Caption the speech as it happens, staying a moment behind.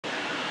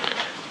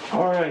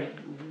All right,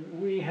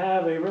 we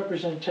have a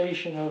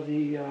representation of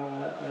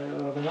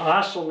of an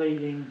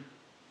oscillating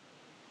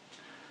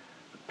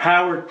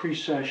powered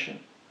precession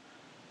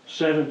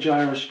set of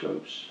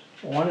gyroscopes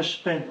on a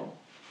spindle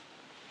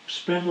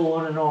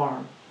on an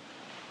arm,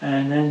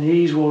 and then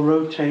these will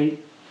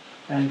rotate,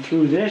 and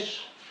through this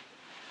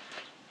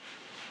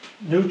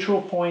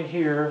neutral point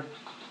here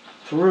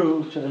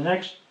through to the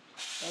next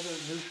other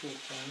neutral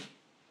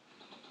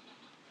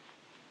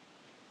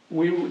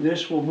point,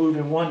 this will move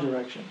in one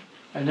direction,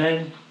 and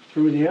then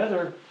through the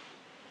other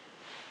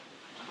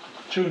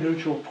two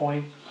neutral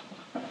point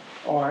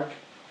arc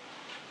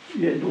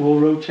it will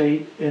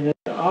rotate in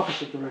the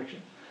opposite direction.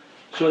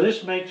 So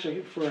this makes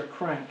it for a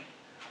crank,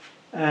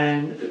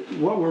 and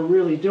what we're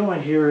really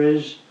doing here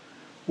is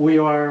we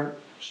are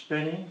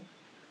spinning,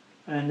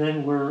 and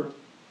then we're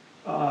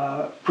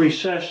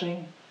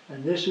precessing,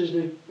 and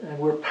and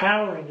we're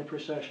powering the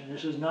precession.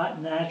 This is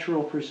not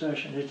natural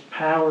precession, it's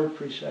powered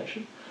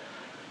precession.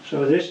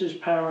 So this is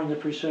powering the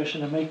precession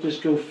to make this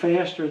go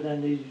faster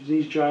than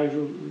these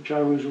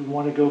gyros would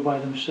want to go by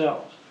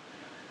themselves.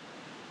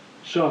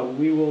 So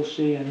we will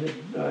see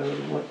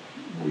what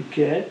we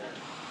get.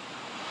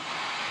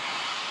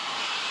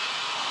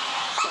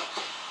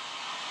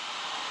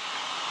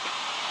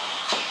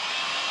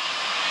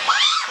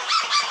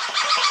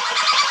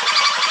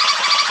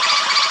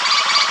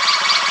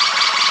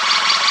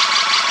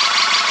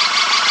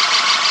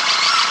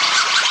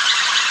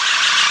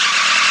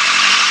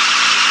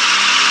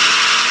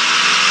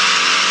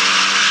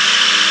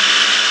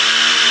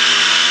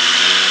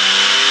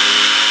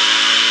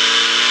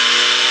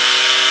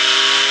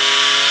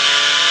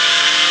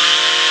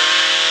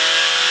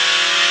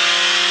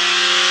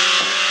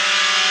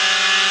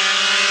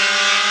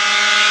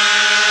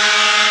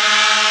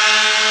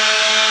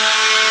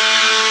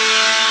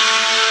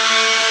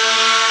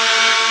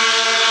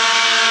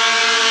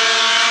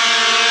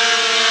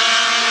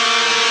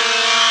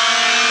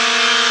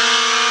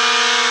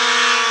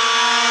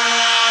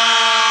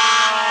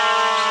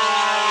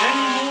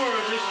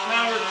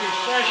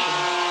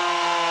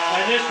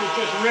 And this would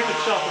just rip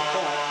itself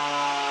apart.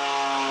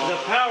 The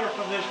power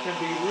from this can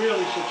be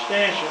really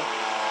substantial.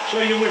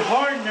 So you would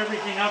harden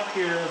everything up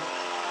here,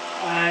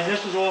 and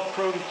this is all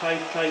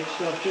prototype type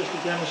stuff just to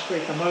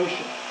demonstrate the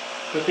motion.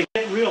 But to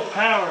get real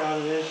power out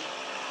of this,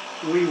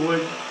 we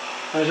would,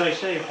 as I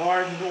say,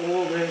 harden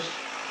all this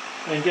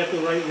and get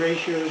the right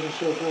ratios and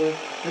so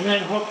forth, and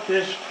then hook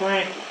this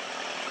crank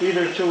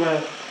either to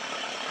a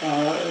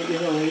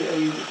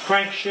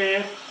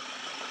crankshaft,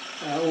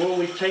 or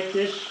we take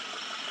this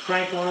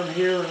crank arm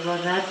here and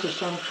run that to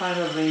some kind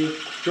of a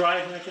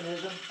drive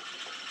mechanism.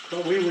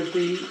 But it would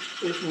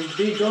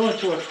be going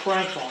to a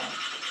crank arm,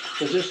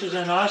 because this is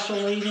an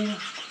oscillating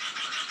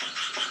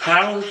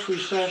powered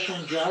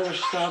precession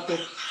gyroscopic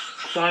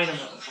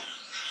dynamo.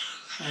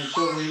 And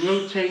so we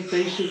rotate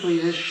basically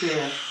this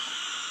shaft,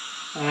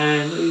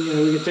 and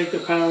we can take the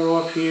power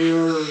off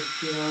here,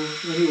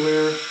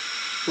 anywhere,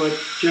 but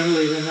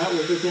generally then that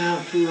will go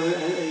down through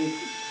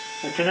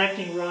a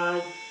connecting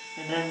rod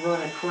and then run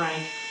a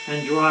crank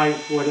and drive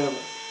whatever.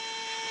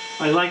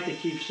 I like to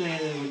keep saying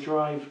that it would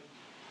drive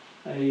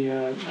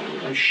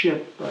a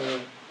ship,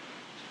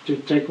 to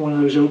take one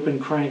of those open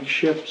crank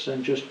ships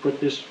and just put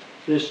this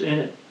in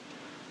it.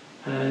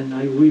 And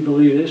we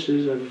believe this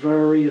is a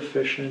very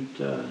efficient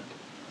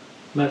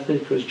method,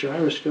 because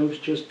gyroscopes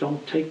just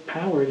don't take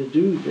power to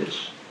do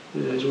this.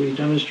 As we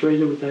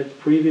demonstrated with that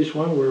previous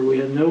one where we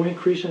had no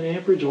increase in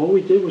amperage, all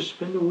we did was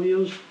spin the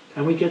wheels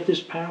and we get this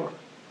power.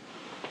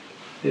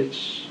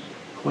 It's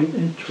quite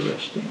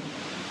interesting.